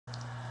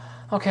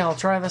Okay, I'll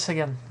try this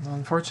again.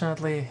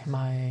 Unfortunately,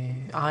 my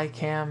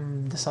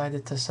iCam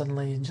decided to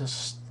suddenly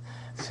just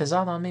fizz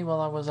out on me while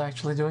I was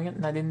actually doing it,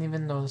 and I didn't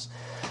even notice.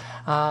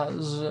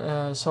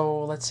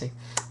 So let's see.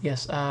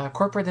 Yes,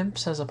 corporate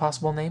imps as a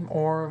possible name,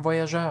 or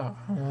voyageur,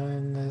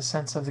 in the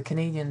sense of the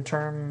Canadian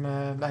term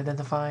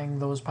identifying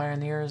those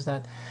pioneers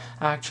that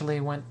actually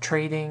went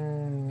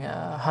trading,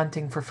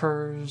 hunting for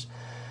furs,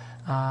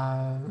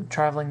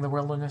 traveling the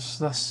wilderness,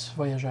 thus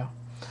voyageur.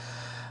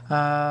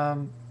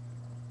 Um,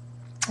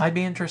 I'd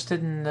be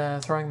interested in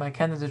throwing my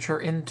candidature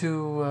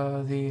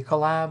into the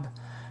Collab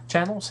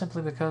channel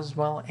simply because,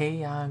 well,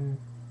 A, I'm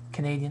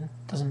Canadian,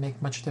 doesn't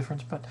make much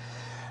difference, but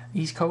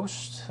East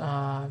Coast,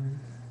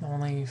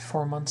 only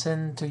 4 months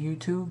into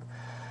YouTube.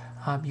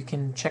 You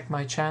can check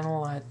my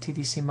channel at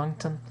TDC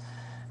Moncton.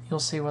 You'll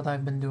see what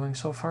I've been doing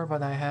so far,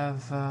 but I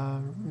have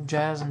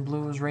jazz and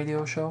blues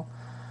radio show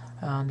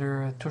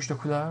under Touche de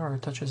Couleur, or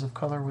Touches of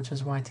Color, which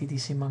is why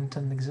TDC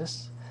Moncton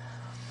exists.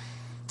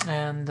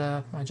 And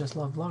I just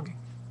love vlogging.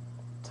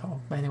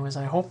 So anyways,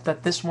 I hope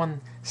that this one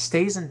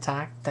stays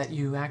intact, that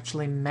you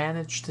actually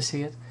manage to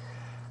see it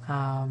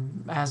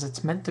as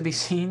it's meant to be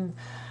seen,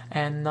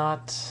 and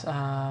not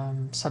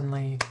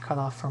suddenly cut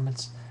off from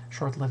its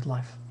short-lived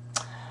life.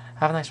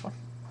 Have a nice one.